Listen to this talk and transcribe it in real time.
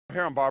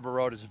Here on Barber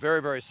Road is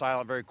very, very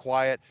silent, very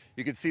quiet.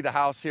 You can see the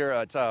house here.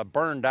 It's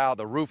burned out.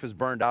 The roof is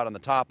burned out on the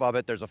top of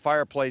it. There's a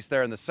fireplace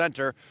there in the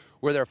center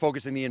where they're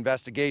focusing the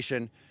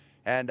investigation.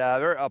 And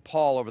they're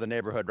appalled over the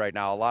neighborhood right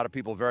now. A lot of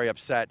people very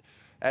upset.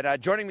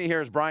 And joining me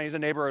here is Brian. He's a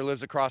neighbor who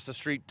lives across the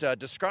street.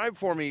 Describe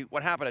for me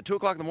what happened. At 2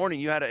 o'clock in the morning,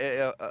 you had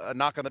a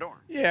knock on the door.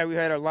 Yeah, we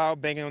had a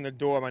loud banging on the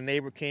door. My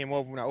neighbor came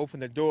over. When I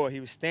opened the door, he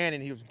was standing.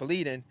 He was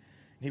bleeding. And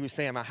he was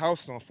saying, "My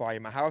house is on fire.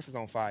 My house is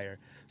on fire."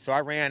 So I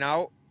ran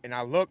out. And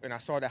I looked and I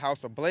saw the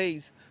house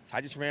ablaze. So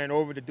I just ran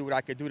over to do what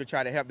I could do to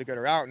try to help to get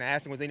her out. And I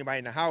asked him, was anybody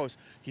in the house?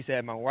 He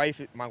said, my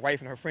wife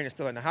and her friend are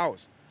still in the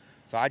house.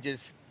 So I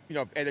just,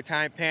 at the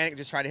time panicked,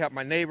 just tried to help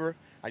my neighbor.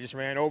 I just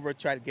ran over,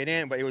 tried to get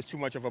in, but it was too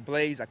much of a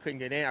blaze. I couldn't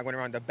get in. I went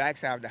around the back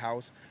side of the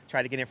house,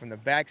 tried to get in from the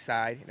back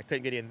side, and I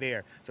couldn't get in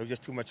there. So it was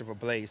just too much of a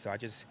blaze. So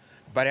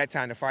by that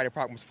time, the fire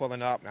department was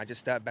pulling up, and I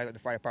just stepped back at the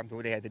fire department to do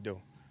what they had to do.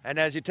 And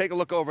as you take a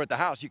look over at the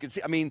house, you can see,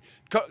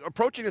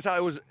 approaching this house,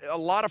 it was a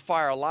lot of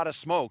fire, a lot of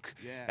smoke.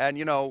 Yeah. And,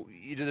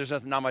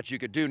 there's not much you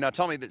could do. Now,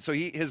 tell me,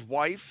 his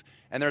wife,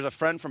 and there's a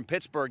friend from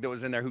Pittsburgh that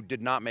was in there who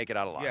did not make it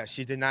out alive. Yeah,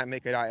 she did not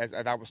make it out. As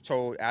I was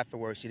told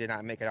afterwards, she did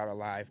not make it out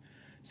alive.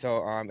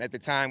 So at the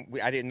time,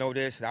 I didn't know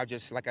this.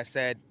 Like I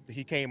said,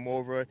 he came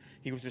over.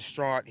 He was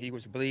distraught. He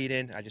was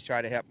bleeding. I just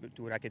tried to help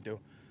do what I could do.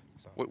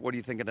 So. What are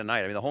you thinking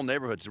tonight? I mean, the whole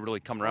neighborhood's really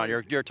coming around.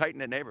 You're a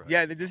tight-knit neighborhood.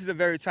 Yeah, this is a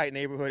very tight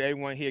neighborhood.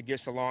 Everyone here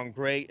gets along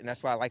great, and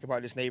that's what I like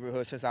about this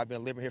neighborhood since I've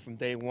been living here from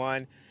day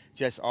one.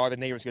 Just all the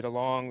neighbors get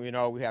along. We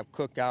have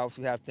cookouts.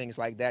 We have things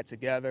like that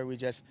together. We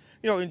just,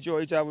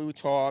 enjoy each other. We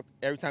talk.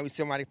 Every time we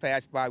see somebody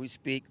pass by, we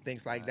speak,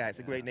 things like that. It's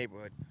a great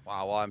neighborhood.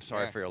 Wow, well, I'm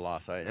sorry for your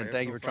loss. And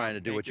thank you for trying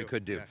to do what you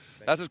could do. Yeah,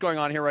 that's what's going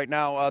on here right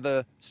now.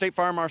 The State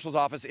Fire Marshal's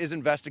office is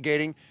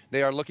investigating.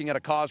 They are looking at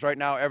a cause right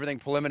now, everything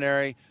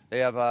preliminary. They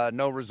have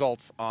no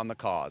results on the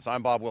cause.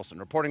 I'm Bob Wilson,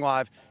 reporting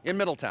live in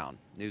Middletown,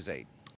 News 8.